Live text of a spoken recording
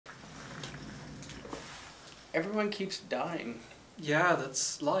Everyone keeps dying. Yeah,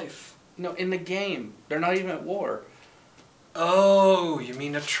 that's life. No, in the game. They're not even at war. Oh, you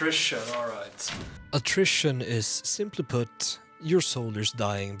mean attrition, alright. Attrition is, simply put, your soldiers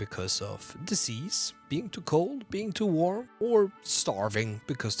dying because of disease, being too cold, being too warm, or starving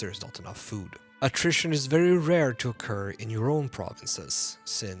because there's not enough food. Attrition is very rare to occur in your own provinces,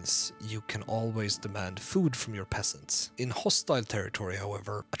 since you can always demand food from your peasants. In hostile territory,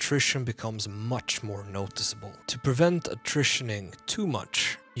 however, attrition becomes much more noticeable. To prevent attritioning too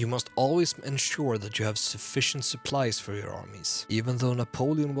much, you must always ensure that you have sufficient supplies for your armies. Even though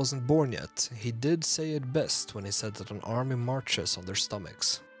Napoleon wasn't born yet, he did say it best when he said that an army marches on their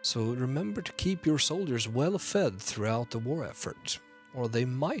stomachs. So remember to keep your soldiers well fed throughout the war effort, or they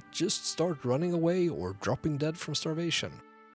might just start running away or dropping dead from starvation.